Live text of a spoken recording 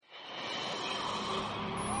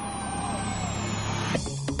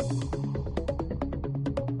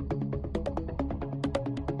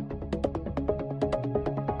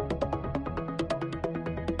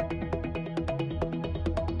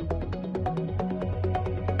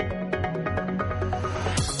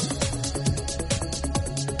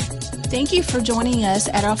Thank you for joining us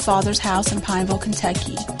at our Father's house in Pineville,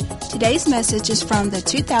 Kentucky. Today's message is from the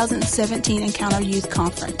 2017 Encounter Youth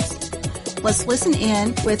Conference. Let's listen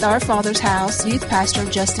in with our Father's house youth pastor,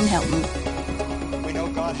 Justin Helton. We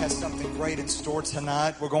know God has something great in store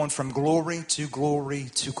tonight. We're going from glory to glory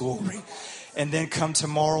to glory. And then come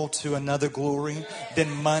tomorrow to another glory.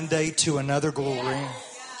 Then Monday to another glory.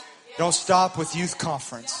 Don't stop with youth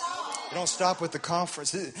conference. We don't stop with the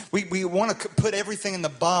conference. We want to put everything in the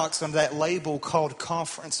box under that label called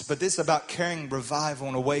conference. But this is about carrying revival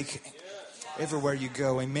and awakening everywhere you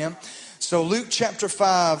go. Amen. So Luke chapter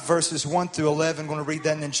 5 verses 1 through 11. I'm going to read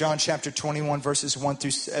that. And then John chapter 21 verses 1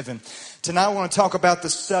 through 7. Tonight I want to talk about the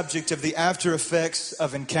subject of the after effects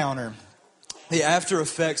of encounter. The after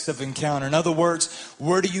effects of encounter. In other words,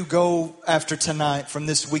 where do you go after tonight from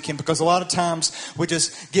this weekend? Because a lot of times we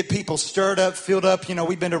just get people stirred up, filled up. You know,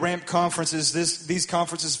 we've been to Ramp conferences, these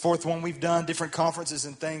conferences, fourth one we've done, different conferences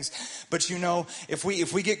and things. But you know, if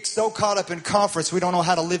we get so caught up in conference, we don't know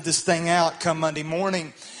how to live this thing out come Monday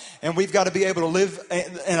morning. And we've got to be able to live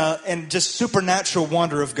in just supernatural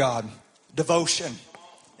wonder of God, devotion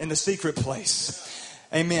in the secret place.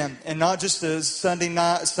 Amen. And not just a Sunday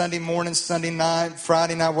morning, Sunday night,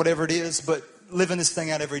 Friday night, whatever it is, but living this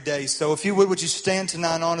thing out every day. So if you would you stand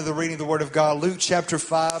tonight and honor the reading of the Word of God. Luke chapter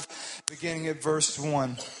 5, beginning at verse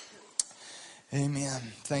 1. Amen.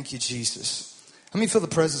 Thank you, Jesus. Let me feel the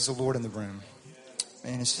presence of the Lord in the room.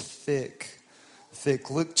 Man, it's thick.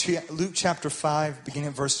 Luke chapter 5, beginning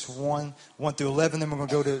at verse 1 through 11. Then we're going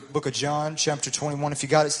to go to the book of John, chapter 21. If you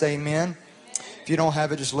got it, say amen. If you don't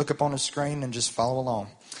have it, just look up on the screen and just follow along.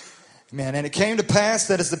 Amen. And it came to pass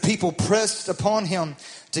that as the people pressed upon him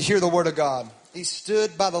to hear the word of God, he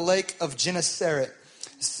stood by the lake of Gennesaret,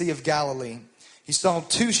 the Sea of Galilee. He saw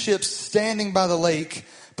two ships standing by the lake,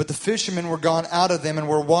 but the fishermen were gone out of them and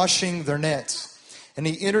were washing their nets. And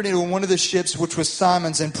he entered into one of the ships, which was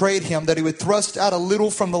Simon's, and prayed him that he would thrust out a little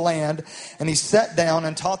from the land. And he sat down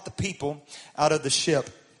and taught the people out of the ship.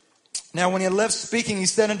 Now, when he had left speaking, he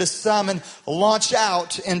said unto Simon, launch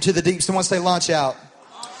out into the deep. Someone say, launch out.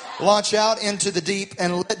 Launch out into the deep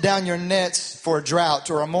and let down your nets for a drought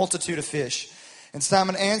or a multitude of fish. And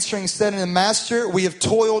Simon answering said unto him, Master, we have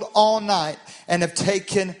toiled all night and have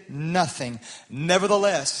taken nothing.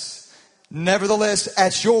 Nevertheless,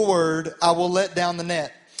 at your word, I will let down the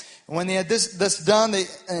net. And when they had thus done, they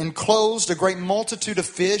enclosed a great multitude of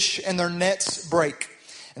fish, and their nets brake.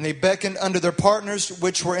 And they beckoned unto their partners,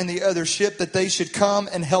 which were in the other ship, that they should come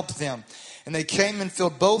and help them. And they came and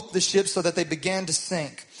filled both the ships, so that they began to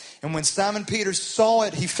sink. And when Simon Peter saw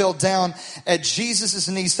it, he fell down at Jesus'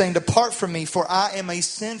 knees, saying, Depart from me, for I am a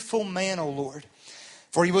sinful man, O Lord.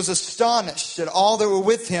 For he was astonished at all that were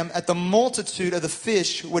with him, at the multitude of the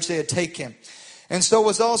fish which they had taken. And so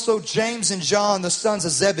was also James and John, the sons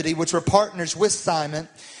of Zebedee, which were partners with Simon.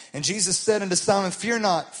 And Jesus said unto Simon, Fear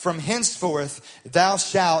not, from henceforth thou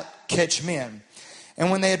shalt catch men.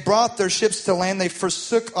 And when they had brought their ships to land, they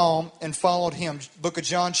forsook all and followed him. Book of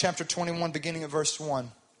John, chapter 21, beginning at verse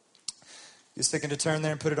 1. Get a second to turn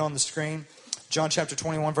there and put it on the screen. John chapter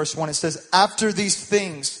 21, verse 1. It says, After these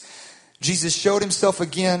things, Jesus showed himself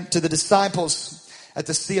again to the disciples at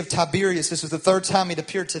the Sea of Tiberias. This was the third time he'd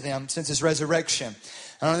appeared to them since his resurrection.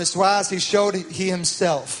 And on this wise he showed he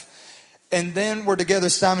himself. And then were together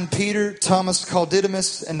Simon Peter, Thomas called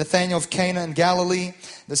Didymus, and Nathanael of Cana in Galilee,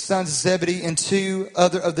 the sons of Zebedee, and two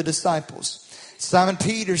other of the disciples. Simon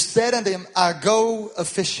Peter said unto him, I go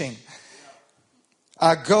a-fishing.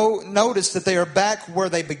 Notice that they are back where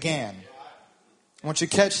they began. I want you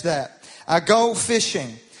to catch that. I go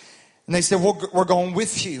fishing. And they said, we're going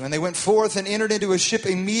with you. And they went forth and entered into a ship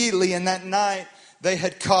immediately, and that night they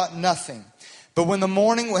had caught nothing. But when the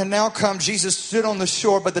morning had now come, Jesus stood on the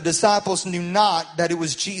shore, but the disciples knew not that it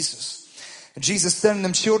was Jesus. And Jesus said unto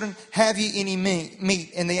them, Children, have ye any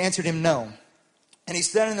meat? And they answered him, No. And he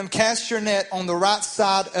said unto them, Cast your net on the right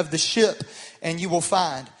side of the ship, and you will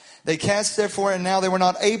find. They cast therefore, and now they were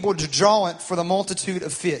not able to draw it for the multitude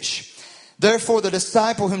of fish. Therefore the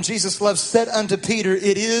disciple whom Jesus loved said unto Peter,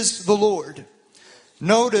 It is the Lord.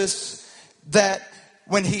 Notice that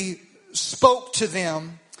when he spoke to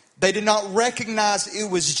them, they did not recognize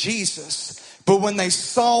it was Jesus. But when they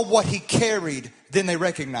saw what he carried, then they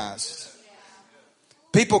recognized.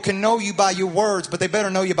 People can know you by your words, but they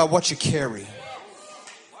better know you by what you carry.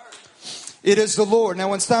 It is the Lord.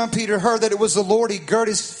 Now when Simon Peter heard that it was the Lord, he girt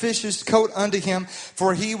his fish's coat unto him,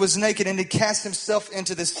 for he was naked, and he cast himself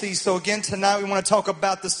into the sea. So again, tonight we want to talk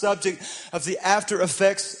about the subject of the after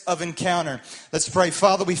effects of encounter. Let's pray.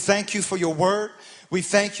 Father, we thank you for your word. We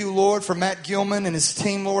thank you, Lord, for Matt Gilman and his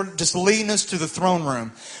team, Lord, just leading us to the throne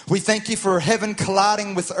room. We thank you for heaven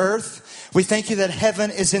colliding with earth. We thank you that heaven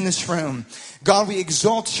is in this room. God, we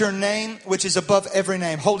exalt your name, which is above every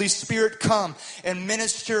name. Holy Spirit, come and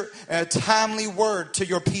minister a timely word to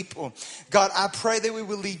your people. God, I pray that we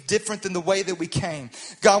will leave different than the way that we came.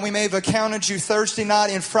 God, we may have encountered you Thursday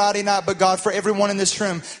night and Friday night, but God, for everyone in this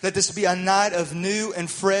room, let this be a night of new and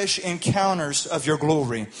fresh encounters of your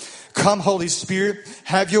glory. Come, Holy Spirit,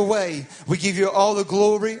 have your way. We give you all the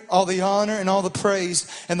glory, all the honor, and all the praise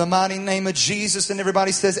in the mighty name of Jesus. And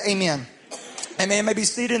everybody says amen. Amen. You may be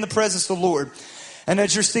seated in the presence of the Lord. And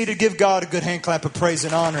as you're seated, give God a good hand clap of praise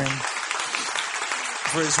and honor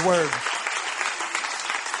for his word.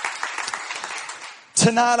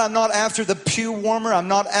 Tonight, I'm not after the pew warmer. I'm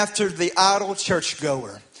not after the idle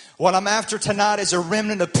churchgoer. What I'm after tonight is a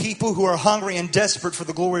remnant of people who are hungry and desperate for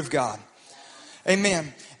the glory of God.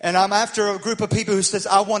 Amen. And I'm after a group of people who says,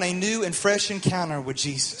 I want a new and fresh encounter with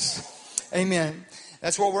Jesus. Amen.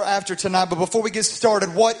 That's what we're after tonight. But before we get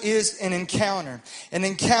started, what is an encounter? An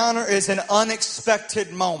encounter is an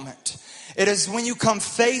unexpected moment. It is when you come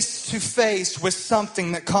face to face with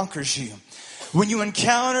something that conquers you. When you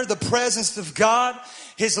encounter the presence of God,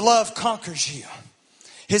 his love conquers you.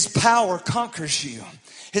 His power conquers you.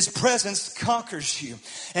 His presence conquers you.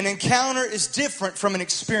 An encounter is different from an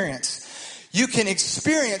experience. You can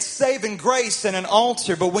experience saving grace in an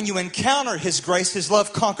altar, but when you encounter his grace, his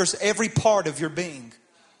love conquers every part of your being.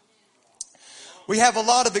 We have a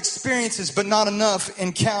lot of experiences, but not enough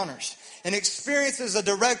encounters. An experience is a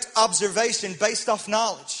direct observation based off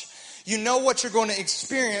knowledge. You know what you're going to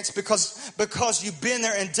experience because you've been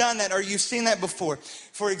there and done that, or you've seen that before.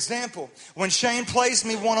 For example, when Shane plays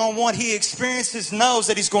me one-on-one, he experiences, knows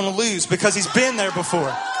that he's going to lose because he's been there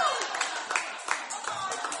before.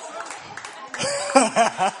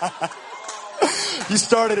 You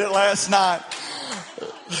started it last night.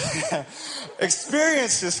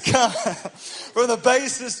 Experiences come from the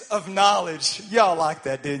basis of knowledge. Y'all like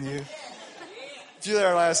that, didn't you? If you were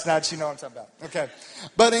there last night, you know what I'm talking about. Okay.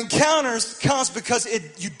 But encounters comes because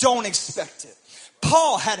you don't expect it.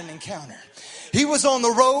 Paul had an encounter. He was on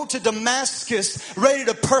the road to Damascus, ready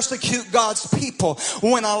to persecute God's people,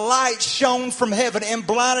 when a light shone from heaven and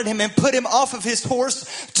blinded him and put him off of his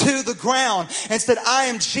horse to the ground and said, I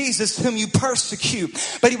am Jesus whom you persecute.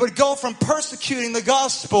 But he would go from persecuting the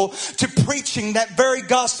gospel to preaching that very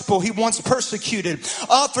gospel he once persecuted,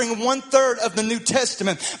 authoring 1/3 of the New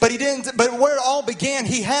Testament. But where it all began,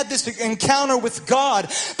 he had this encounter with God,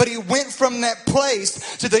 but he went from that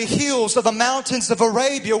place to the hills of the mountains of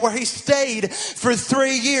Arabia, where he stayed for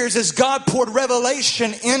 3 years as God poured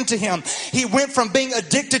revelation into him. He went from being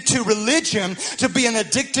addicted to religion to being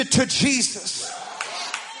addicted to Jesus.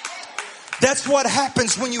 That's what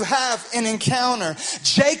happens when you have an encounter.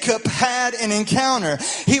 Jacob had an encounter.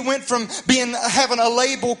 He went from having a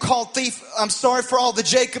label called thief. I'm sorry for all the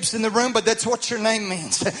Jacobs in the room, but that's what your name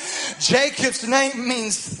means. Jacob's name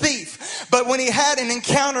means thief. But when he had an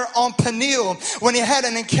encounter on Peniel, when he had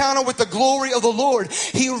an encounter with the glory of the Lord,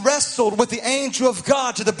 he wrestled with the angel of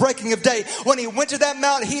God to the breaking of day. When he went to that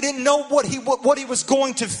mountain, he didn't know what he was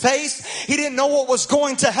going to face. He didn't know what was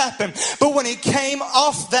going to happen. But when he came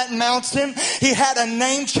off that mountain, he had a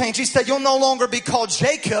name change. He said, you'll no longer be called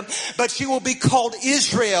Jacob, but you will be called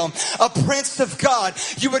Israel, a prince of God.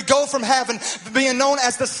 You would go from being known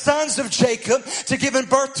as the sons of Jacob to giving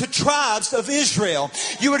birth to tribes of Israel.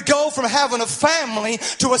 You would go from having a family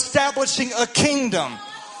to establishing a kingdom.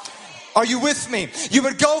 Are you with me? You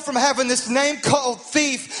would go from having this name called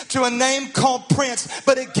thief to a name called prince.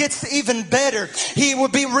 But it gets even better. He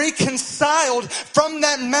would be reconciled from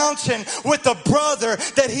that mountain with a brother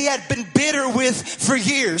that he had been bitter with for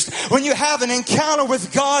years. When you have an encounter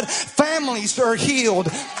with God, families are healed.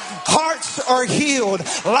 Hearts are healed.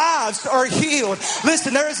 Lives are healed.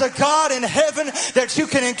 Listen, there is a God in heaven that you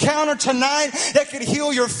can encounter tonight that can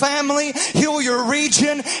heal your family, heal your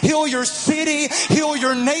region, heal your city, heal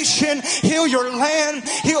your nation, heal your land.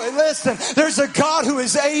 Listen, there's a God who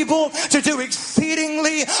is able to do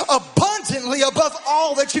exceedingly abundantly above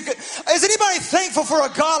all that you could. Is anybody thankful for a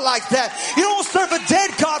God like that? You don't serve a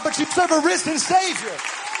dead God, but you serve a risen Savior.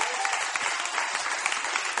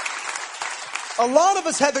 A lot of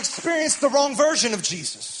us have experienced the wrong version of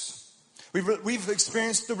Jesus. We've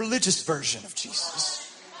experienced the religious version of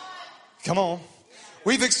Jesus. Come on.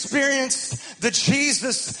 We've experienced the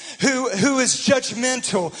Jesus who is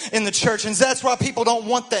judgmental in the church. And that's why people don't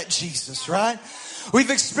want that Jesus, right? We've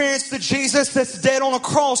experienced the Jesus that's dead on a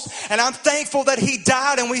cross, and I'm thankful that he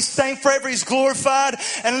died, and we sang forever he's glorified.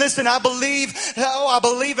 And listen, I believe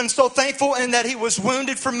and so thankful in that he was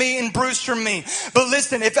wounded for me and bruised for me. But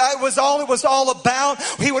listen, if it was all about,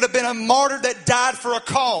 he would have been a martyr that died for a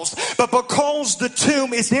cause. But because the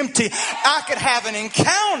tomb is empty, I could have an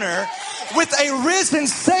encounter with a risen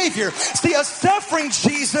Savior. See, a suffering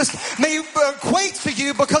Jesus may equate to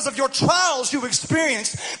you because of your trials you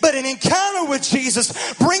experience, but an encounter with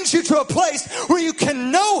Jesus brings you to a place where you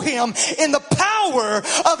can know him in the power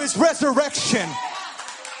of his resurrection.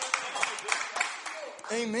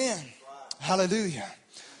 Amen. Hallelujah.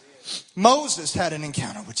 Moses had an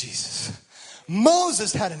encounter with Jesus.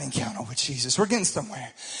 Moses had an encounter with Jesus. We're getting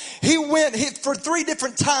somewhere. For 3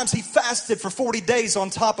 different times, he fasted for 40 days on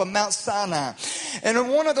top of Mount Sinai. And on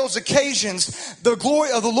one of those occasions, the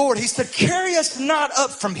glory of the Lord, he said, carry us not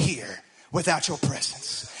up from here without your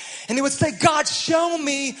presence. And he would say, God, show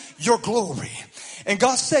me your glory. And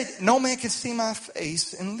God said, no man can see my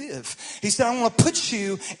face and live. He said, I'm going to put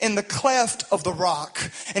you in the cleft of the rock.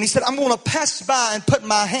 And he said, I'm going to pass by and put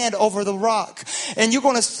my hand over the rock. And you're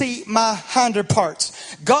going to see my hinder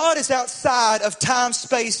parts. God is outside of time,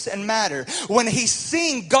 space, and matter. When he's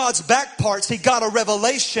seeing God's back parts, he got a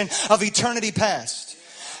revelation of eternity past.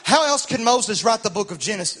 How else can Moses write the book of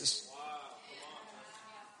Genesis?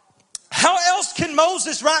 How else can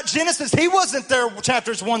Moses write Genesis? He wasn't there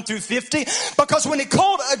chapters 1 through 50, because when he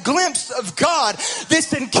caught a glimpse of God,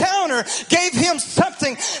 this encounter gave him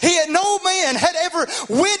something no man had ever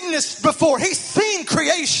witnessed before. He's seen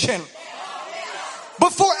creation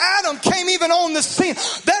before Adam came even on the scene.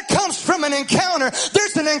 That comes from an encounter.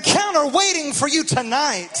 There's an encounter waiting for you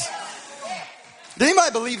tonight. Does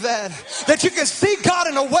anybody believe that? That you can see God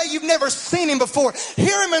in a way you've never seen him before.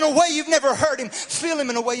 Hear him in a way you've never heard him. Feel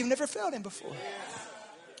him in a way you've never felt him before.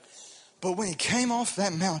 But when he came off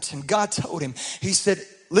that mountain, God told him, he said,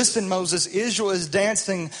 listen, Moses, Israel is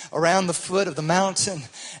dancing around the foot of the mountain.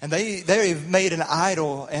 And they've made an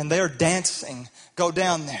idol and they're dancing. Go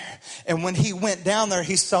down there. And when he went down there,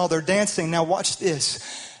 he saw their dancing. Now watch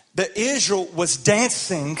this. That Israel was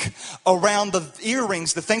dancing around the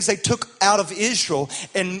earrings, the things they took out of Israel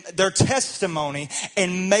and their testimony,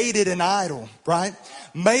 and made it an idol, right?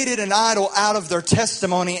 Made it an idol out of their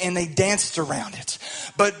testimony, and they danced around it.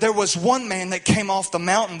 But there was one man that came off the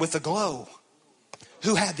mountain with a glow.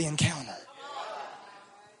 Who had the encounter?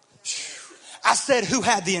 I said, who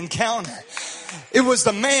had the encounter? It was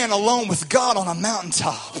the man alone with God on a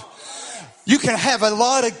mountaintop. You can have a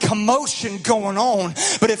lot of commotion going on,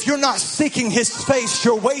 but if you're not seeking his face,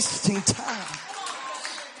 you're wasting time.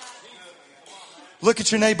 Look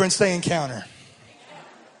at your neighbor and say encounter.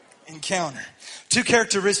 Encounter. 2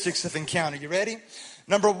 characteristics of encounter. You ready?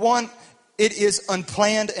 Number 1, it is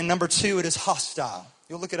unplanned, and number 2, it is hostile.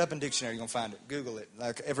 You'll look it up in dictionary, you're going to find it. Google it,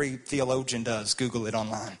 like every theologian does. Google it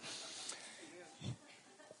online.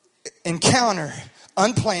 Encounter,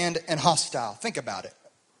 unplanned, and hostile. Think about it.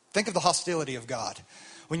 Think of the hostility of God.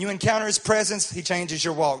 When you encounter his presence, he changes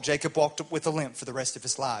your walk. Jacob walked with a limp for the rest of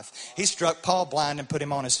his life. He struck Paul blind and put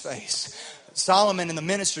him on his face. Solomon and the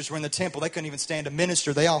ministers were in the temple. They couldn't even stand to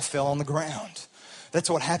minister. They all fell on the ground. That's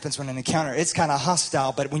what happens when an encounter. It's kind of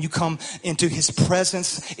hostile, but when you come into his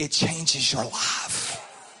presence, it changes your life.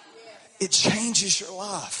 It changes your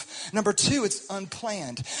life. Number 2, it's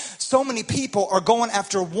unplanned. So many people are going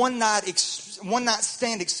after one night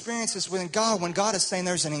stand experiences with God when God is saying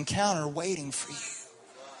there's an encounter waiting for you.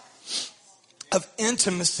 Of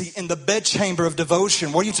intimacy in the bedchamber of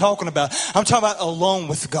devotion. What are you talking about? I'm talking about alone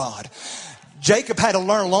with God. Jacob had to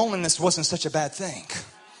learn loneliness wasn't such a bad thing.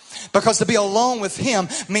 Because to be alone with him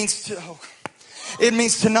means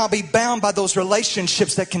to not be bound by those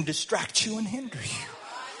relationships that can distract you and hinder you.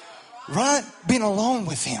 Right? Being alone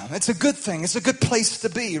with him. It's a good thing. It's a good place to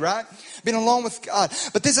be, right? Being alone with God.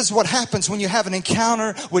 But this is what happens when you have an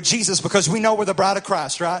encounter with Jesus, because we know we're the bride of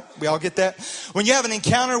Christ, right? We all get that? When you have an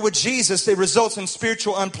encounter with Jesus, it results in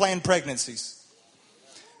spiritual unplanned pregnancies.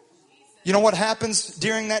 You know what happens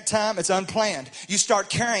during that time? It's unplanned. You start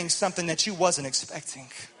carrying something that you wasn't expecting.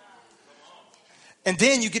 And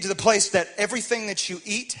then you get to the place that everything that you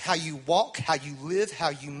eat, how you walk, how you live, how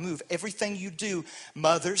you move, everything you do,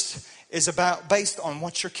 mothers, is based on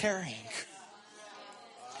what you're carrying.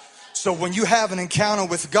 So when you have an encounter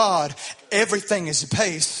with God, everything is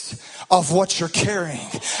based off what you're carrying.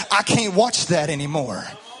 I can't watch that anymore.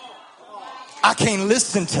 I can't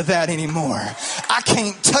listen to that anymore. I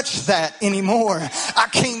can't touch that anymore. I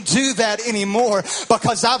can't do that anymore,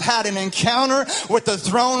 because I've had an encounter with the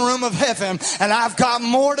throne room of heaven, and I've got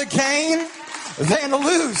more to gain than to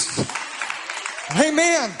lose.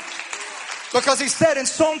 Amen. Because he said in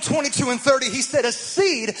Psalm 22:30, he said, a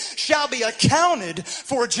seed shall be accounted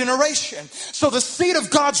for a generation. So the seed of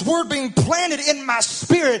God's word being planted in my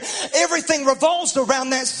spirit, everything revolves around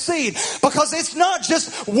that seed. Because it's not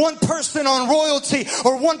just one person on royalty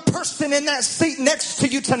or one person in that seat next to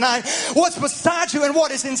you tonight. What's beside you and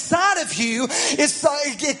what is inside of you is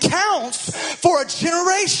it counts for a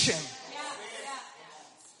generation.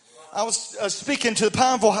 I was speaking to the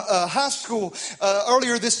Pineville High School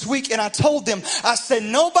earlier this week, and I told them, I said,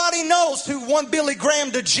 nobody knows who won Billy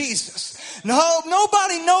Graham to Jesus. No,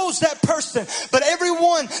 nobody knows that person, but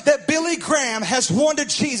everyone that Billy Graham has won to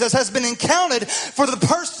Jesus has been encountered for the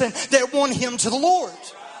person that won him to the Lord.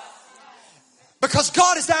 Because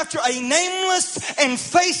God is after a nameless and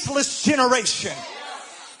faceless generation,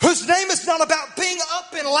 whose name is not about being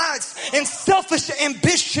up in lights and selfish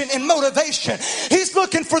ambition and motivation. He's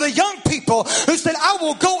looking for the young people who said, I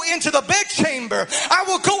will go into the bedchamber. I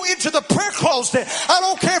will go into the prayer closet. I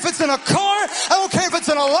don't care if it's in a car. I don't care if it's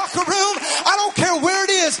in a locker room. I don't care where it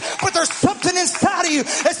is. But there's something inside of you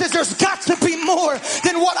that says there's got to be more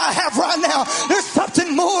than what I have right now. There's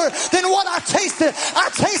something more than what I tasted. I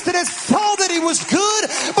tasted and saw that he was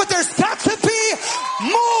good, but there's got to be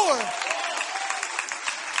more.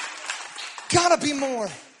 Gotta be more.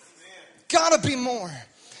 Gotta be more.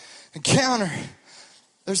 Encounter.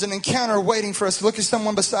 There's an encounter waiting for us. Look at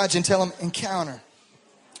someone beside you and tell them, encounter.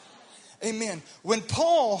 Amen. When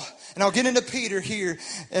Paul, and I'll get into Peter here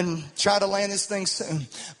and try to land this thing soon.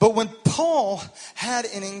 But when Paul had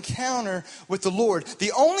an encounter with the Lord,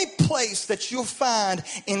 the only place that you'll find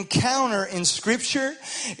encounter in Scripture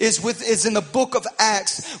is in the book of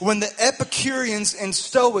Acts, when the Epicureans and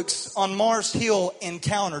Stoics on Mars Hill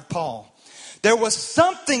encountered Paul. There was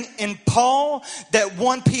something in Paul that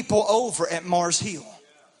won people over at Mars Hill.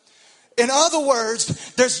 In other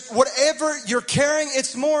words, there's whatever you're carrying,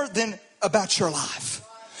 it's more than about your life.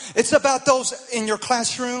 It's about those in your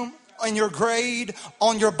classroom, in your grade,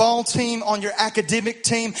 on your ball team, on your academic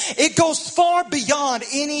team. It goes far beyond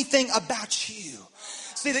anything about you.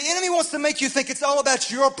 See, the enemy wants to make you think it's all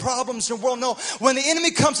about your problems and world. No, when the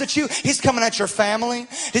enemy comes at you, he's coming at your family.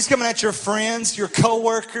 He's coming at your friends, your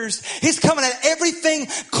co-workers. He's coming at everything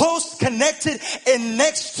close, connected, and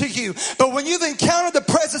next to you. But when you've encountered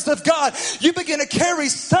the presence of God, you begin to carry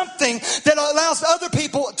something that allows other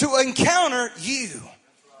people to encounter you.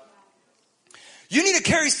 You need to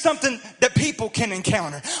carry something that people can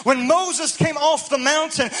encounter. When Moses came off the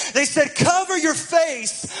mountain, they said, cover your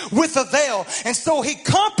face with a veil. And so he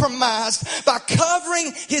compromised by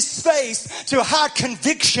covering his face to hide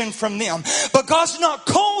conviction from them. But God's not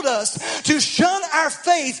called us to shun our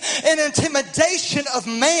faith in intimidation of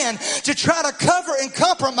man to try to cover and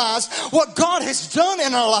compromise what God has done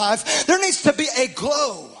in our life. There needs to be a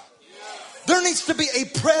glow. There needs to be a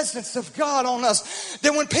presence of God on us.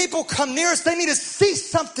 That when people come near us, they need to see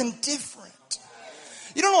something different.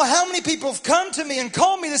 You don't know how many people have come to me and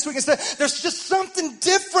called me this week and said, there's just something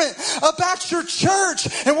different about your church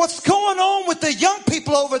and what's going on with the young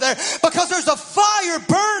people over there. Because there's a fire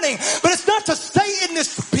burning, but it's not to stay in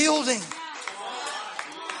this building.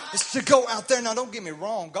 It's to go out there. Now, don't get me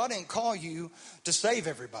wrong. God didn't call you to save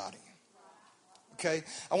everybody. Okay?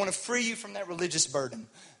 I want to free you from that religious burden.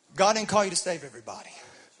 God didn't call you to save everybody,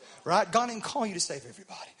 right? God didn't call you to save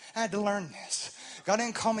everybody. I had to learn this. God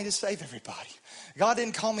didn't call me to save everybody. God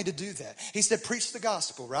didn't call me to do that. He said, preach the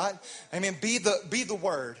gospel, right? Amen. Be the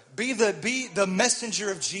word. Be the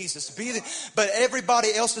messenger of Jesus. But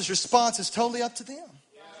everybody else's response is totally up to them.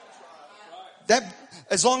 That,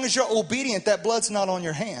 as long as you're obedient, that blood's not on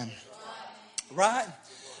your hand, right?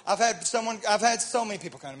 I've had so many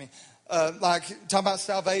people come to me. Like talking about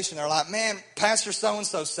salvation, they're like, man, Pastor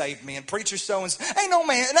so-and-so saved me, and preacher so-and-so.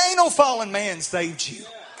 Ain't no fallen man saved you.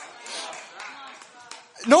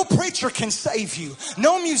 No preacher can save you.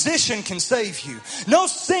 No musician can save you. No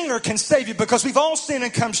singer can save you, because we've all sinned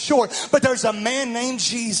and come short. But there's a man named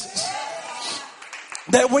Jesus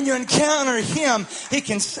that when you encounter him, he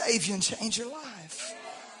can save you and change your life.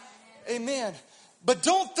 Amen. But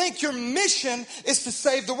don't think your mission is to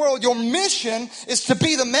save the world. Your mission is to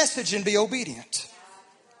be the message and be obedient.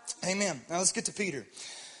 Amen. Now let's get to Peter.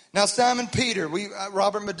 Now Simon Peter,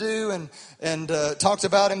 Robert Madu and talked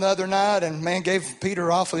about him the other night, and man gave Peter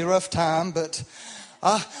an awfully rough time. But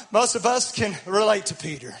most of us can relate to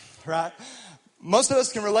Peter, right? Most of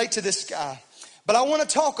us can relate to this guy. But I want to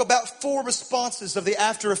talk about 4 responses of the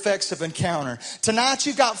after effects of encounter. Tonight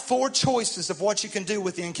you've got 4 choices of what you can do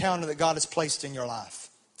with the encounter that God has placed in your life.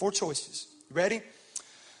 4 choices. You ready?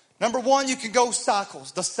 Number 1, you can go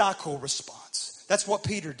cycles, the cycle response. That's what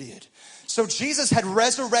Peter did. So Jesus had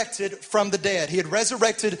resurrected from the dead. He had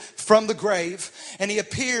resurrected from the grave, and he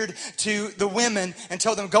appeared to the women and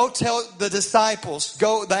told them, go tell the disciples.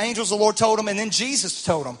 Go, the angels of the Lord told them, and then Jesus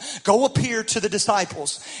told them, go appear to the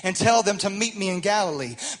disciples and tell them to meet me in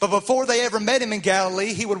Galilee. But before they ever met him in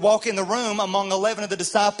Galilee, he would walk in the room among 11 of the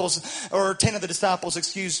disciples, or 10 of the disciples,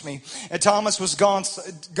 excuse me. And Thomas was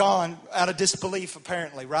gone out of disbelief,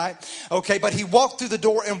 apparently, right? Okay, but he walked through the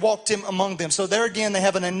door and walked in among them. So there again, they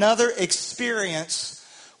have another experience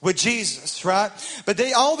with Jesus, right? But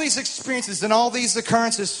all these experiences and all these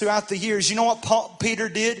occurrences throughout the years, you know what Peter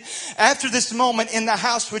did? After this moment in the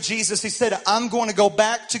house with Jesus, he said, I'm going to go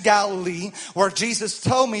back to Galilee where Jesus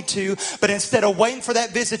told me to. But instead of waiting for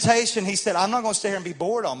that visitation, he said, I'm not going to stay here and be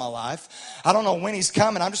bored all my life. I don't know when he's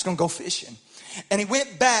coming. I'm just going to go fishing. And he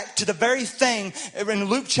went back to the very thing in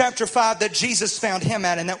Luke chapter 5 that Jesus found him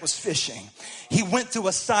at, and that was fishing. He went through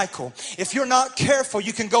a cycle. If you're not careful,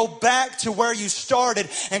 you can go back to where you started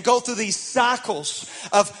and go through these cycles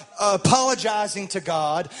of apologizing to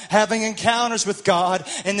God, having encounters with God,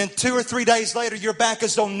 and then 2 or 3 days later, you're back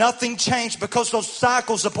as though nothing changed, because those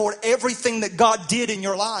cycles support everything that God did in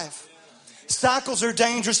your life. Cycles are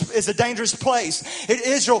dangerous. Is a dangerous place. In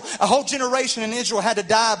Israel, a whole generation in Israel had to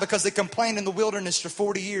die because they complained in the wilderness for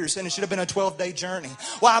 40 years, and it should have been a 12-day journey.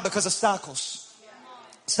 Why? Because of cycles.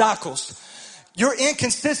 Cycles. Your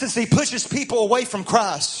inconsistency pushes people away from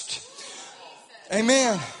Christ.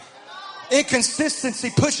 Amen. Inconsistency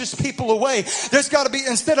pushes people away. There's got to be,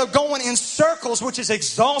 instead of going in circles, which is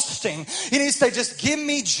exhausting, you need to say, just give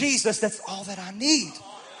me Jesus. That's all that I need.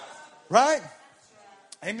 Right?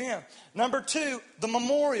 Amen. Number 2, the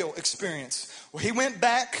memorial experience. Well, he went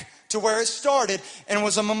back to where it started and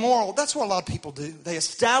was a memorial. That's what a lot of people do. They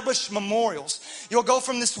establish memorials. You'll go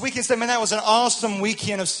from this weekend and say, man, that was an awesome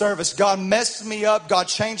weekend of service. God messed me up. God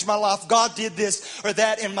changed my life. God did this or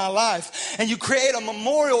that in my life. And you create a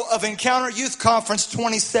memorial of Encounter Youth Conference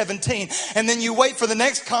 2017. And then you wait for the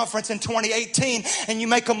next conference in 2018 and you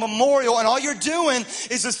make a memorial. And all you're doing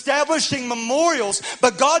is establishing memorials.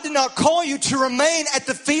 But God did not call you to remain at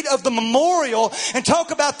the feet of the memorial and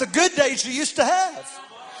talk about the good days you used to have.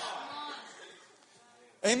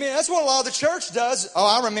 Amen. That's what a lot of the church does. Oh,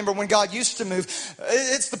 I remember when God used to move.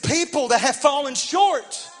 It's the people that have fallen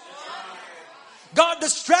short. Got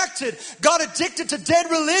distracted, got addicted to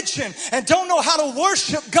dead religion, and don't know how to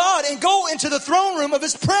worship God and go into the throne room of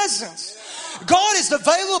His presence. God is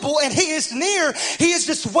available and He is near. He is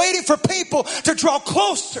just waiting for people to draw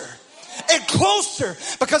closer and closer,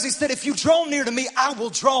 because He said, if you draw near to me, I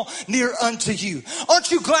will draw near unto you.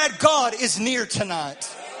 Aren't you glad God is near tonight?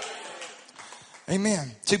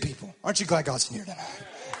 Amen. 2 people. Aren't you glad God's near tonight?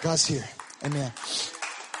 God's here. Amen.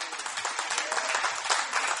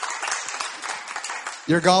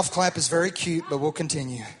 Your golf clap is very cute, but we'll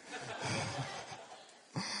continue.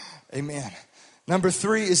 Amen. Number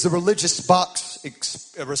 3 is the religious box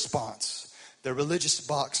response. The religious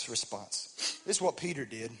box response. This is what Peter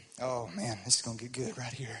did. Oh man, this is going to get good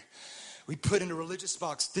right here. We put in a religious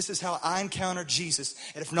box. This is how I encounter Jesus.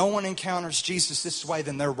 And if no one encounters Jesus this way,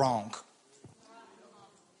 then they're wrong.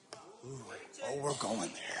 Oh, we're going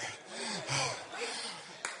there.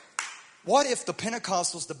 What if the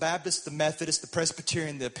Pentecostals, the Baptists, the Methodists, the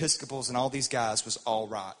Presbyterian, the Episcopals, and all these guys was all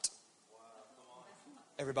right?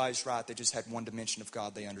 Everybody's right. They just had one dimension of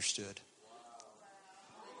God they understood.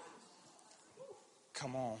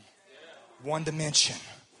 Come on. One dimension.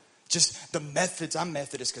 Just the methods. I'm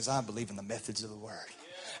Methodist because I believe in the methods of the Word.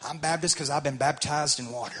 I'm Baptist because I've been baptized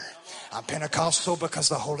in water. I'm Pentecostal because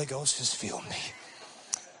the Holy Ghost has filled me.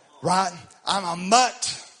 Right? I'm a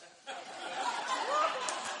mutt.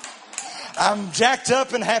 I'm jacked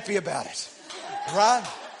up and happy about it. Right?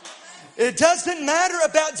 It doesn't matter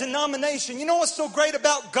about denomination. You know what's so great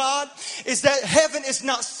about God is that heaven is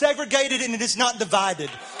not segregated and it is not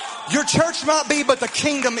divided. Your church might be, but the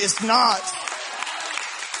kingdom is not.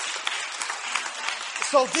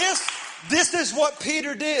 So this is what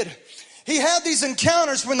Peter did. He had these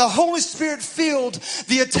encounters when the Holy Spirit filled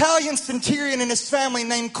the Italian centurion and his family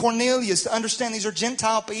named Cornelius. Understand, these are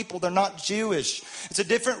Gentile people. They're not Jewish. It's a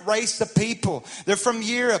different race of people. They're from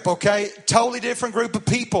Europe, okay? Totally different group of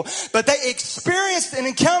people. But they experienced and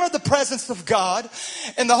encountered the presence of God,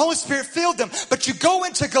 and the Holy Spirit filled them. But you go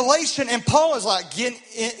into Galatians, and Paul is like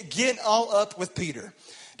getting all up with Peter.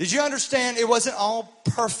 Did you understand it wasn't all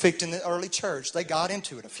perfect in the early church? They got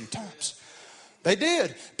into it a few times. They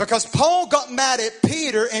did. Because Paul got mad at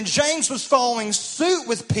Peter and James was following suit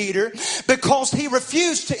with Peter because he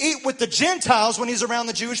refused to eat with the Gentiles when he's around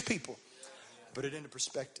the Jewish people. Put it into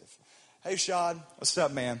perspective. Hey, Shad. What's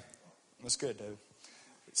up, man? What's good, dude?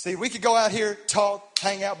 See, we could go out here, talk,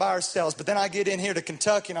 hang out by ourselves, but then I get in here to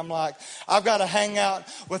Kentucky and I'm like, I've got to hang out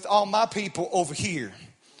with all my people over here.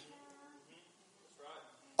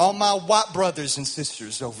 All my white brothers and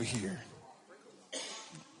sisters over here.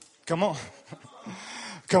 Come on.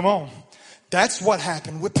 Come on. That's what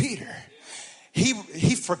happened with Peter. He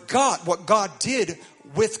forgot what God did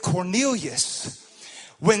with Cornelius.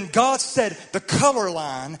 When God said the color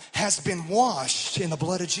line has been washed in the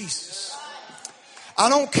blood of Jesus. I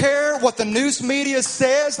don't care what the news media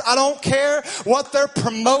says. I don't care what they're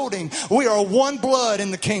promoting. We are one blood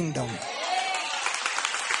in the kingdom.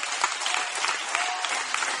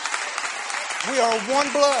 We are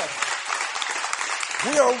one blood.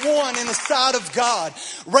 We are one in the sight of God.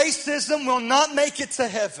 Racism will not make it to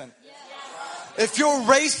heaven. If you're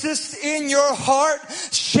racist in your heart,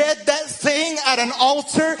 shed that thing at an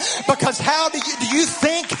altar, because how do you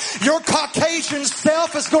think your Caucasian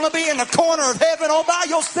self is going to be in the corner of heaven all by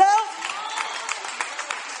yourself?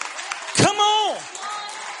 Come on.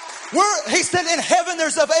 He said in heaven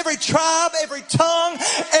there's of every tribe, every tongue,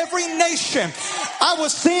 every nation. I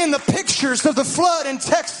was seeing the pictures of the flood in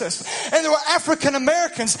Texas, and there were African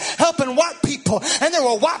Americans helping white people, and there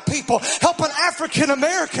were white people helping African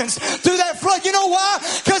Americans through that flood. You know why?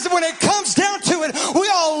 Because when it comes down to it, we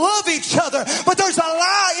all love each other, but there's a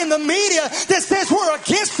lie in the media that says we're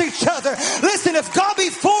against each other. Listen, if God be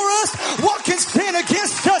for us, what can stand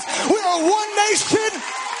against us? We are one nation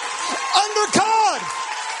under God.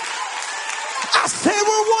 I said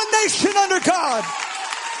we're one nation under God.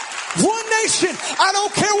 One nation. I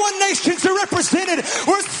don't care what nations are represented.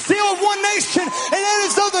 We're still one nation, and that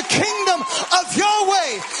is of the kingdom of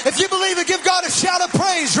Yahweh. If you believe it, give God a shout of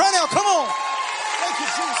praise right now. Come on. Thank you,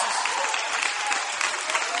 Jesus.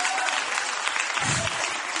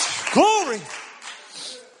 Glory.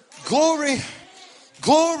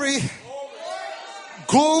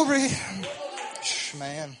 Glory.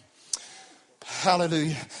 Man.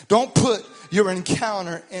 Hallelujah. Don't put your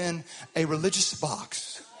encounter in a religious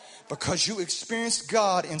box. Because you experience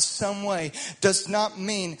God in some way does not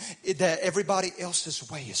mean that everybody else's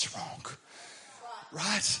way is wrong.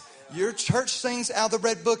 Right? Your church sings out of the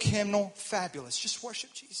Red Book hymnal. Fabulous. Just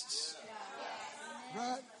worship Jesus.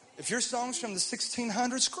 Right? If your song's from the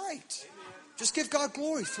 1600s, great. Just give God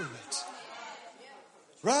glory through it.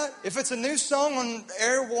 Right? If it's a new song on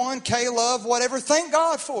Air One, K-Love, whatever, thank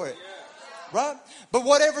God for it. Right? But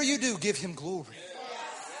whatever you do, give Him glory.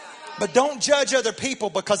 But don't judge other people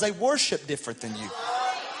because they worship different than you.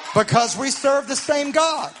 Because we serve the same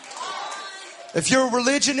God. If your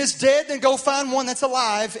religion is dead, then go find one that's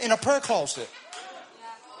alive in a prayer closet.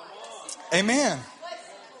 Amen.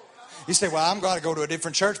 You say, well, I'm going to go to a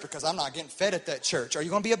different church because I'm not getting fed at that church. Are you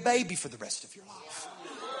going to be a baby for the rest of your life?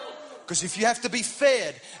 Because if you have to be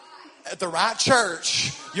fed at the right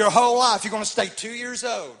church your whole life, you're going to stay 2 years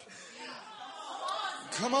old.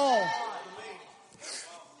 Come on.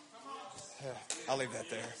 I'll leave that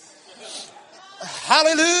there.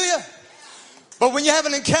 Hallelujah. But when you have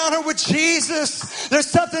an encounter with Jesus, there's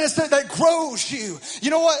something that grows you. You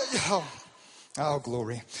know what? Oh,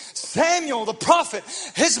 glory. Samuel, the prophet,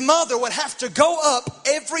 his mother would have to go up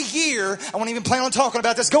every year. I won't even plan on talking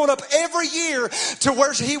about this. Going up every year to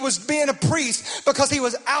where he was being a priest because he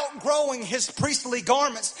was outgrowing his priestly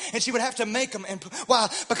garments. And she would have to make them. And why?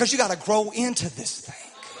 Because you got to grow into this thing.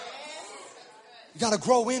 You got to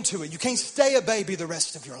grow into it. You can't stay a baby the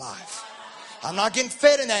rest of your life. I'm not getting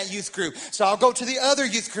fed in that youth group, so I'll go to the other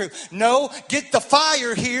youth group. No, get the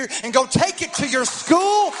fire here and go take it to your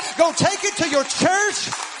school. Go take it to your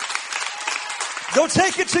church. Go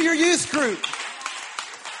take it to your youth group.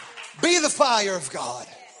 Be the fire of God.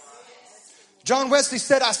 John Wesley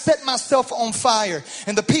said, I set myself on fire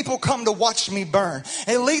and the people come to watch me burn.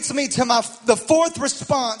 And it leads me to the fourth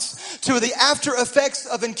response to the after effects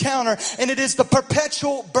of encounter, and it is the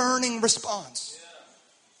perpetual burning response.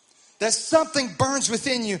 That something burns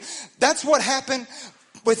within you. That's what happened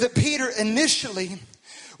with Peter initially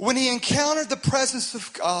when he encountered the presence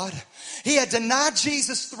of God. He had denied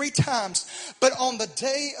Jesus 3 times, but on the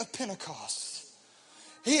day of Pentecost,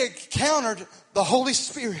 he encountered the Holy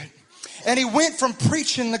Spirit. And he went from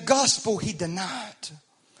preaching the gospel he denied.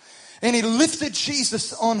 And he lifted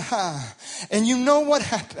Jesus on high. And you know what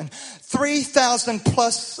happened? 3,000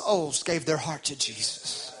 plus souls gave their heart to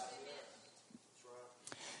Jesus.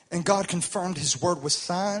 And God confirmed His word with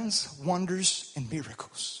signs, wonders, and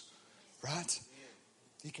miracles. Right?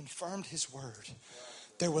 He confirmed His word.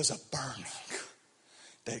 There was a burning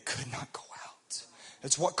that could not go out.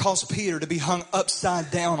 It's what caused Peter to be hung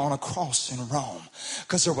upside down on a cross in Rome.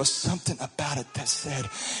 Because there was something about it that said,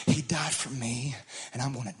 He died for me and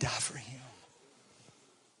I'm going to die for Him.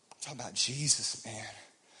 Talk about Jesus, man.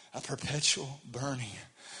 A perpetual burning.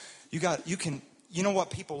 You know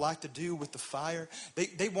what people like to do with the fire?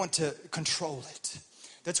 They want to control it.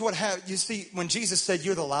 That's what you see, when Jesus said,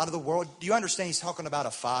 you're the light of the world, do you understand he's talking about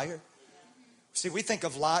a fire? See, we think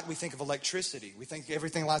of light, we think of electricity. We think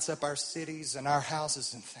everything lights up our cities and our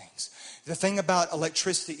houses and things. The thing about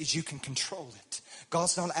electricity is you can control it.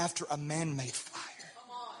 God's not after a man-made fire.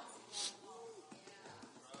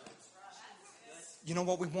 You know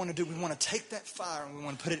what we want to do? We want to take that fire and we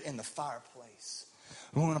want to put it in the fireplace.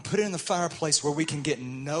 We want to put it in the fireplace where we can get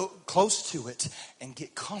close to it and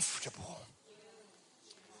get comfortable.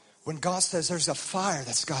 When God says there's a fire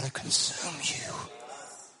that's got to consume you,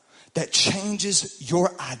 that changes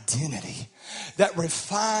your identity, that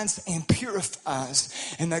refines and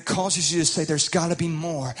purifies, and that causes you to say there's got to be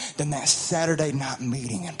more than that Saturday night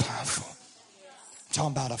meeting in Pineville. I'm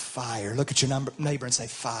talking about a fire. Look at your neighbor and say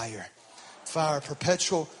fire. Fire,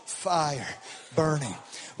 perpetual fire burning.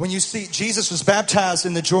 When you see Jesus was baptized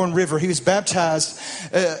in the Jordan River, he was baptized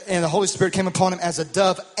and the Holy Spirit came upon him as a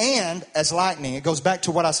dove and as lightning. It goes back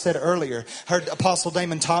to what I said earlier. I heard Apostle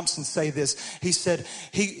Damon Thompson say this. He said,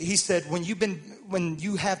 when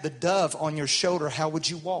you have the dove on your shoulder, how would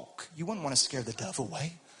you walk? You wouldn't want to scare the dove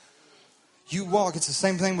away. You walk. It's the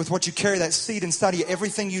same thing with what you carry, that seed inside of you.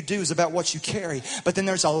 Everything you do is about what you carry. But then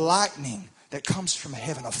there's a lightning that comes from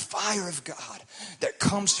heaven, a fire of God that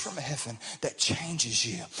comes from heaven that changes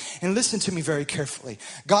you. And listen to me very carefully.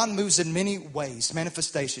 God moves in many ways,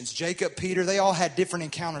 manifestations. Jacob, Peter, they all had different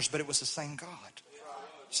encounters, but it was the same God.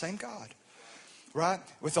 Same God. Right?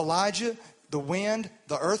 With Elijah, the wind,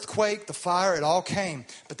 the earthquake, the fire, it all came.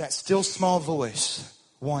 But that still small voice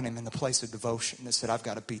won him in the place of devotion that said, I've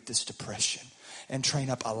got to beat this depression and train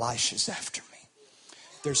up Elishas after me.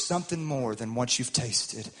 There's something more than what you've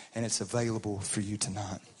tasted, and it's available for you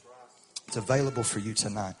tonight. It's available for you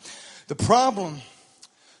tonight. The problem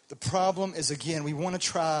is, again, we want to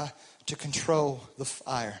try to control the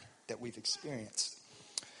fire that we've experienced.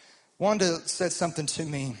 Wanda said something to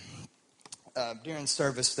me during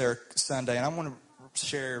service there Sunday, and I want to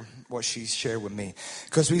share what she shared with me.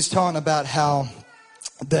 Because we was talking about how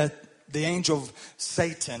that the angel of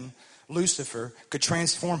Satan, Lucifer, could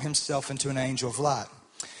transform himself into an angel of light.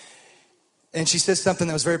 And she said something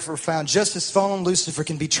that was very profound. Just as fallen Lucifer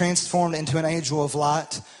can be transformed into an angel of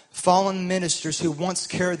light, fallen ministers who once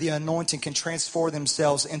carried the anointing can transform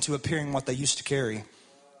themselves into appearing what they used to carry.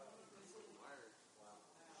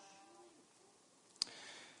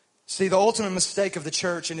 See, the ultimate mistake of the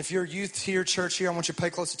church, and if you're youth here, church here, I want you to pay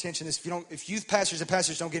close attention. If youth pastors and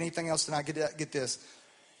pastors don't get anything else tonight, get this.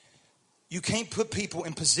 You can't put people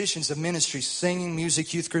in positions of ministry, singing,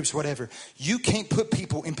 music, youth groups, whatever. You can't put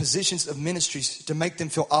people in positions of ministries to make them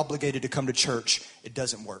feel obligated to come to church. It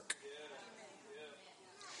doesn't work.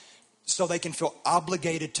 So they can feel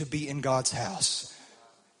obligated to be in God's house.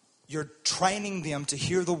 You're training them to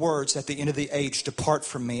hear the words at the end of the age, depart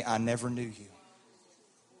from me, I never knew you.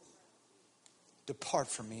 Depart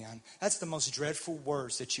from me. That's the most dreadful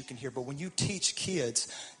words that you can hear. But when you teach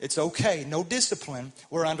kids, it's okay. No discipline.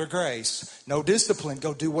 We're under grace. No discipline.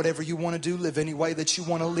 Go do whatever you want to do. Live any way that you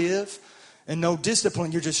want to live. And no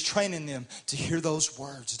discipline. You're just training them to hear those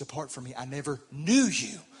words. Depart from me. I never knew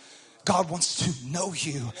you. God wants to know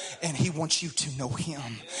you, and he wants you to know him.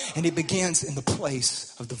 And it begins in the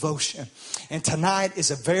place of devotion. And tonight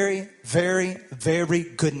is a very, very, very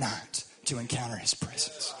good night to encounter his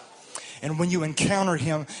presence. And when you encounter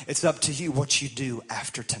him, it's up to you what you do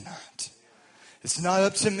after tonight. It's not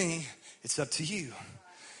up to me. It's up to you.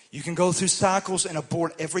 You can go through cycles and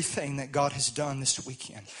abort everything that God has done this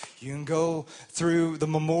weekend. You can go through the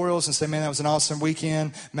memorials and say, man, that was an awesome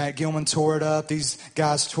weekend. Matt Gilman tore it up. These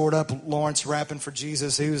guys tore it up. Lawrence rapping for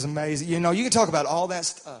Jesus. He was amazing. You know, you can talk about all that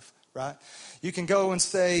stuff, right? You can go and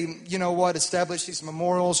say, you know what, establish these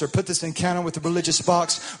memorials or put this encounter with the religious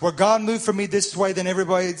box where God moved for me this way, then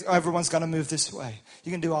everyone's going to move this way.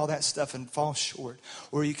 You can do all that stuff and fall short.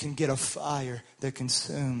 Or you can get a fire that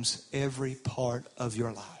consumes every part of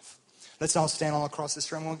your life. Let's all stand all across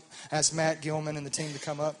this room. We'll ask Matt Gilman and the team to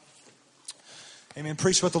come up. Amen.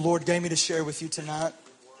 Preach what the Lord gave me to share with you tonight.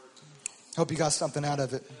 Hope you got something out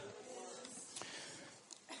of it.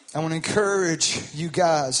 I want to encourage you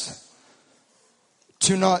guys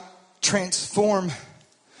to not transform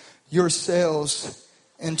yourselves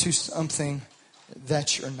into something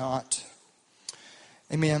that you're not.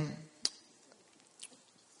 Amen.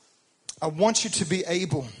 I want you to be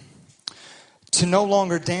able to no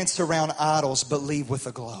longer dance around idols, but leave with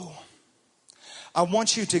a glow. I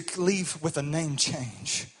want you to leave with a name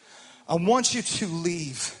change. I want you to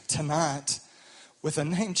leave tonight with a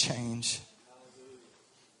name change.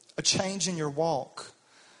 a change in your walk.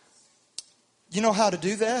 You know how to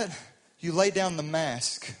do that? You lay down the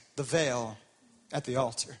mask, the veil at the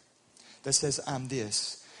altar that says, I'm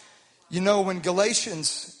this. You know, when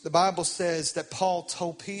Galatians, the Bible says that Paul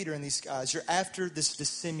told Peter and these guys, you're after this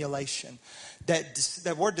dissimulation.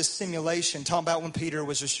 That word dissimulation, talking about when Peter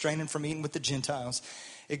was restraining from eating with the Gentiles,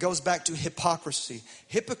 it goes back to hypocrisy.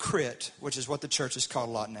 Hypocrite, which is what the church is called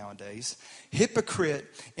a lot nowadays. Hypocrite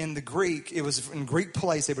in the Greek, it was in Greek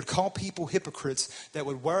plays, they would call people hypocrites that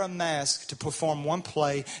would wear a mask to perform one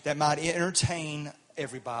play that might entertain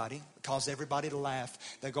everybody, cause everybody to laugh.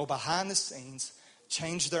 They go behind the scenes,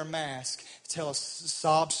 change their mask, tell a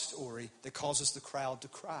sob story that causes the crowd to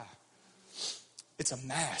cry. It's a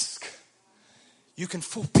mask. You can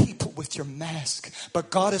fool people with your mask,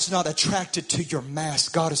 but God is not attracted to your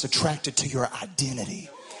mask. God is attracted to your identity.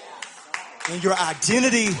 And your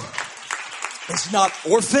identity is not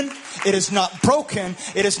orphaned. It is not broken.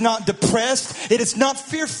 It is not depressed. It is not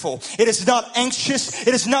fearful. It is not anxious.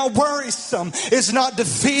 It is not worrisome. It is not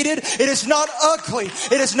defeated. It is not ugly.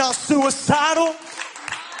 It is not suicidal.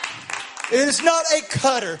 It is not a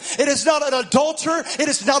cutter. It is not an adulterer. It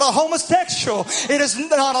is not a homosexual. It is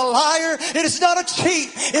not a liar. It is not a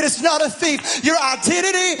cheat. It is not a thief. Your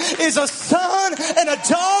identity is a son and a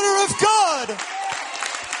daughter of God.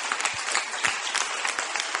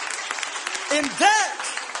 And that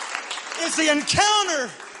is the encounter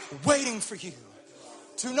waiting for you.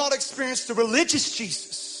 To not experience the religious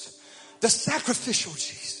Jesus, the sacrificial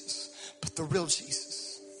Jesus, but the real Jesus.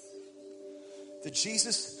 The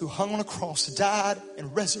Jesus who hung on a cross, died,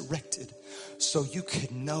 and resurrected so you could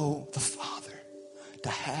know the Father, to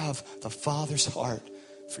have the Father's heart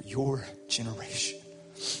for your generation.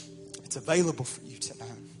 It's available for you tonight.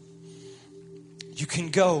 You can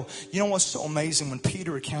go. You know what's so amazing? When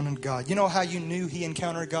Peter encountered God, you know how you knew he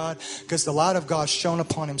encountered God? Because the light of God shone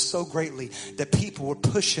upon him so greatly that people were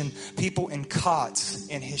pushing people in cots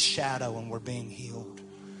in his shadow and were being healed.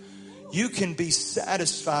 You can be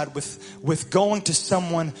satisfied with going to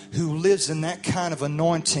someone who lives in that kind of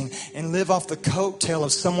anointing and live off the coattail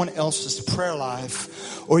of someone else's prayer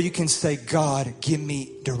life. Or you can say, God, give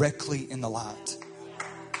me directly in the light.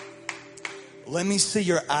 Let me see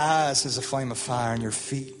your eyes as a flame of fire and your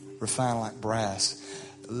feet refined like brass.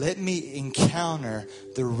 Let me encounter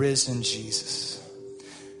the risen Jesus.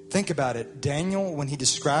 Think about it. Daniel, when he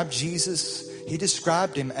described Jesus, he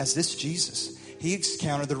described him as this Jesus. He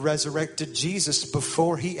encountered the resurrected Jesus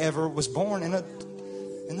before he ever was born in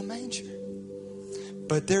the manger.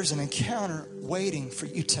 But there's an encounter waiting for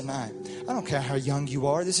you tonight. I don't care how young you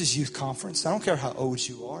are. This is youth conference. I don't care how old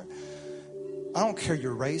you are. I don't care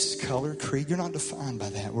your race, color, creed. You're not defined by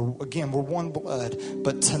that. We're one blood.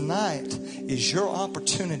 But tonight is your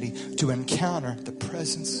opportunity to encounter the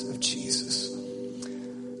presence of Jesus.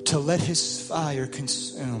 To let his fire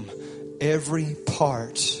consume every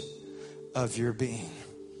part of your being.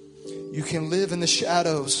 You can live in the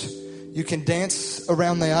shadows. You can dance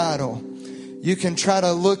around the idol. You can try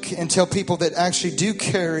to look and tell people that actually do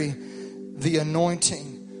carry the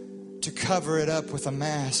anointing to cover it up with a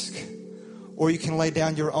mask. Or you can lay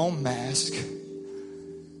down your own mask,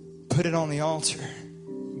 put it on the altar,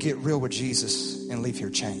 get real with Jesus, and leave here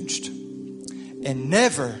changed. And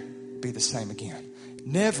never be the same again.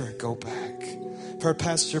 Never go back. I've heard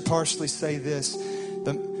Pastor Parsley say this.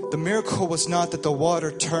 The miracle was not that the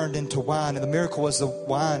water turned into wine, and the miracle was the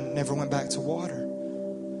wine never went back to water.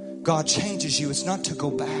 God changes you. It's not to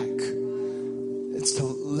go back. It's to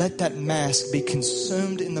let that mask be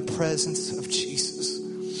consumed in the presence of Jesus.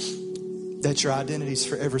 That your identity is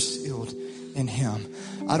forever sealed in him.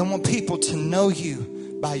 I don't want people to know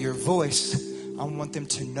you by your voice. I want them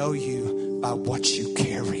to know you by what you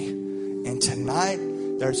carry. And tonight,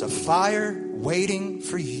 there's a fire waiting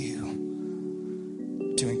for you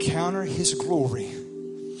to encounter his glory,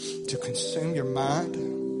 to consume your mind,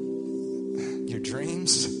 your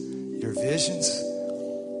dreams, your visions,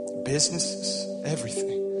 businesses,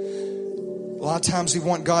 everything. A lot of times we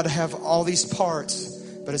want God to have all these parts,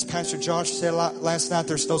 but as Pastor Josh said last night,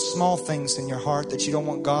 there's those small things in your heart that you don't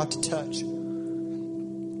want God to touch.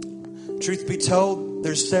 Truth be told,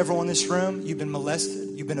 there's several in this room. You've been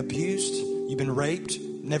molested, you've been abused, you've been raped,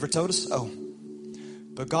 never told us so.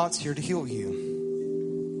 But God's here to heal you.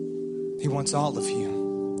 He wants all of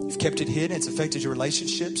you. You've kept it hidden. It's affected your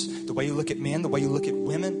relationships, the way you look at men, the way you look at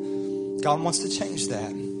women. God wants to change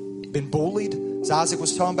that. Been bullied, as Isaac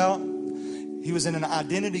was talking about. He was in an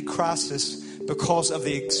identity crisis because of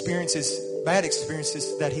the bad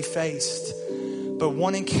experiences that he faced. But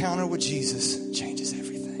one encounter with Jesus changes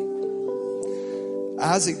everything.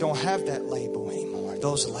 Isaac don't have that label anymore.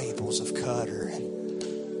 Those labels of cutter and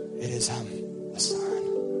It is a sign.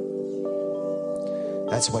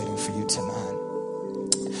 That's waiting for you tonight.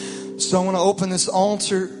 So I want to open this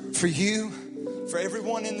altar for you, for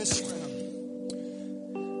everyone in this room.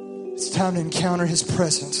 It's time to encounter His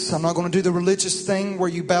presence. I'm not going to do the religious thing where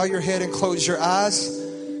you bow your head and close your eyes.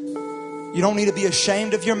 You don't need to be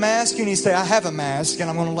ashamed of your mask. You need to say, I have a mask and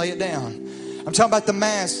I'm going to lay it down. I'm talking about the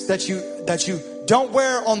mask that you don't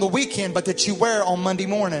wear on the weekend, but that you wear on Monday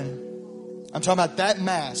morning. I'm talking about that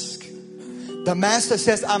mask. The mask that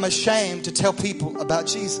says, I'm ashamed to tell people about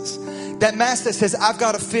Jesus. That mask that says, I've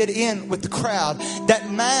got to fit in with the crowd.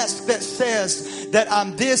 That mask that says that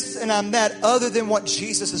I'm this and I'm that other than what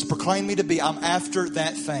Jesus has proclaimed me to be. I'm after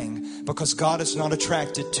that thing because God is not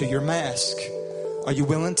attracted to your mask. Are you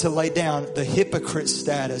willing to lay down the hypocrite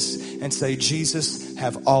status and say, Jesus,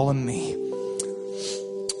 have all of me.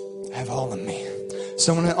 Have all of me.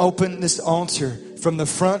 So I'm going to open this altar from the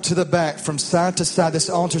front to the back, from side to side. This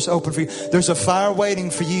altar's open for you. There's a fire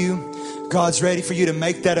waiting for you. God's ready for you to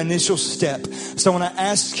make that initial step. So I want to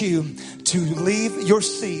ask you to leave your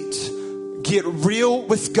seat. Get real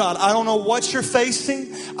with God. I don't know what you're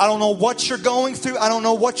facing. I don't know what you're going through. I don't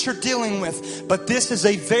know what you're dealing with. But this is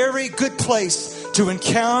a very good place to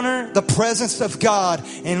encounter the presence of God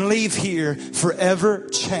and leave here forever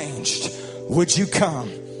changed. Would you come?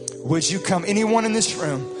 Would you come? Anyone in this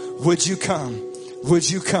room, would you come? Would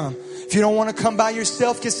you come? If you don't want to come by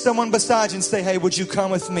yourself, get someone beside you and say, hey, would you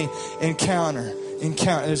come with me? Encounter.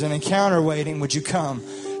 There's an encounter waiting. Would you come?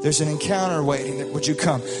 There's an encounter waiting. Would you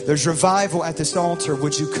come? There's revival at this altar.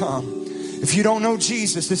 Would you come? If you don't know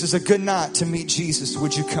Jesus, this is a good night to meet Jesus.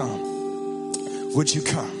 Would you come? Would you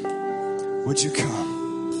come? Would you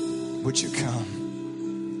come? Would you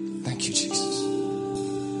come? Thank you, Jesus.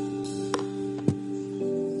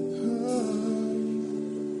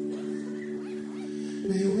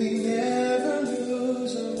 May we never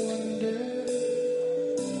lose our wonder.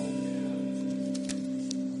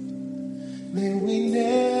 May we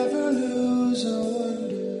never lose our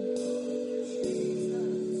wonder.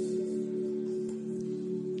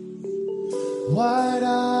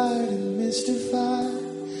 Wide-eyed and mystified,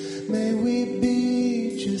 may we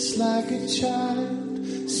be just like a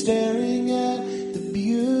child, staring at the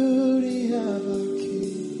beauty of our King.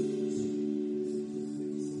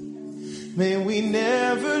 May we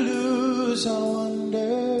never lose our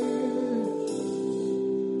wonder.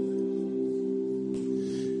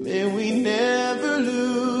 May we never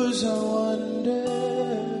lose our wonder.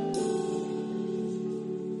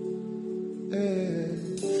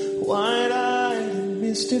 Wide-eyed and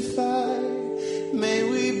mystified, may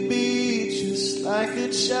we be just like a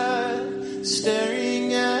child,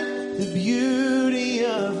 staring at the beauty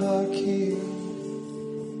of our King.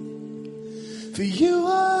 For you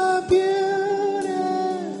are beautiful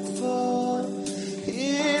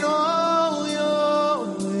in all your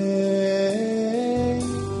ways.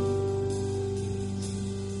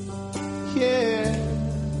 Yeah.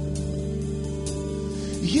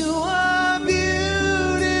 You are beautiful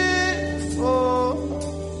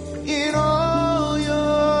in all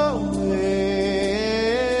your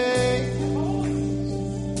ways.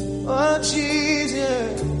 Oh,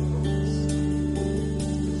 Jesus.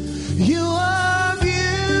 You are beautiful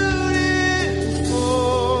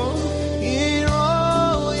in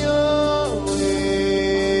all your ways.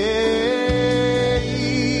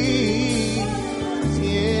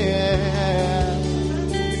 Yeah.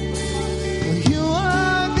 You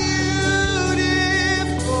are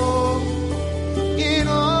beautiful in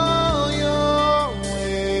all your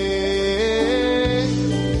ways.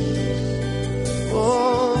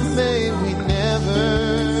 Oh, may we never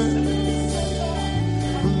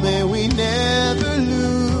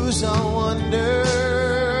lose our wonder.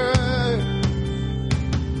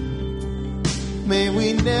 May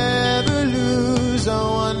we never lose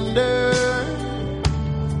our wonder.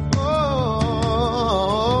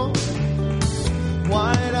 Oh,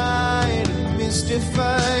 wide-eyed and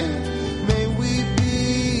mystified, may we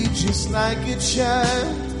be just like a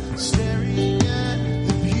child, staring at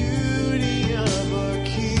the beauty of our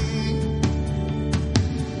King.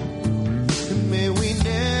 And may we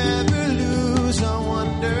never lose our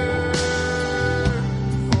wonder.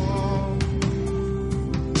 Oh,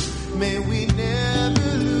 may we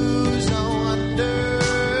never lose our wonder.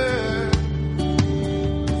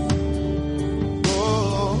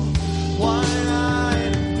 Oh,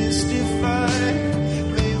 wide-eyed and mystified,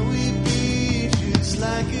 may we be just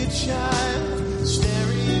like a child,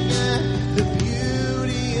 staring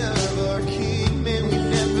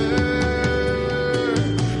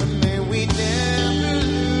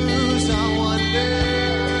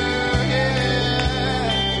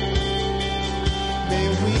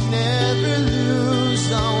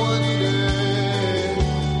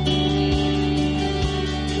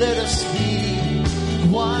let us be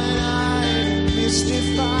wide-eyed and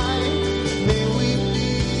mystified. May we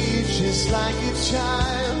be just like a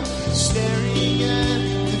child, staring at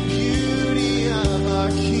the beauty of our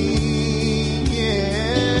King.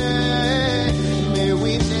 Yeah. May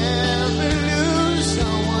we never lose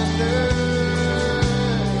our wonder.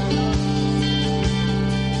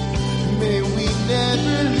 May we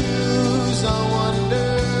never lose our wonder.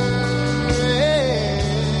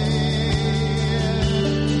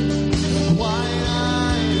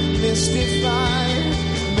 Mystified,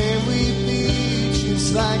 may we be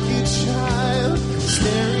just like a child,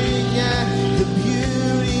 staring at the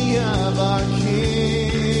beauty of our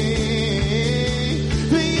King.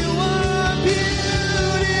 You are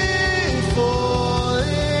beautiful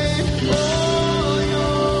in all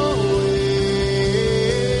your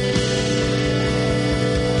ways.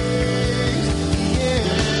 Yeah.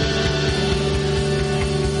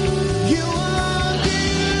 You are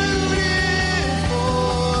beautiful.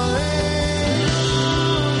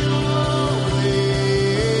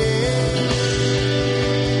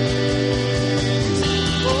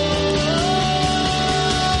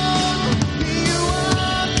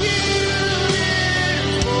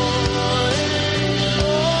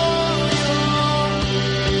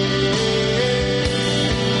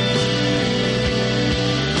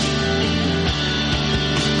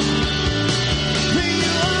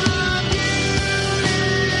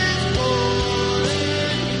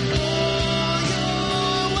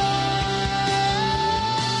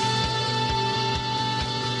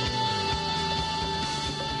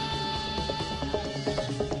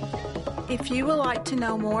 If you would like to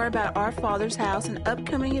know more about Our Father's House and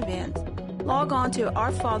upcoming events, log on to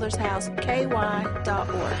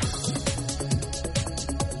ourfathersHouseKY.org.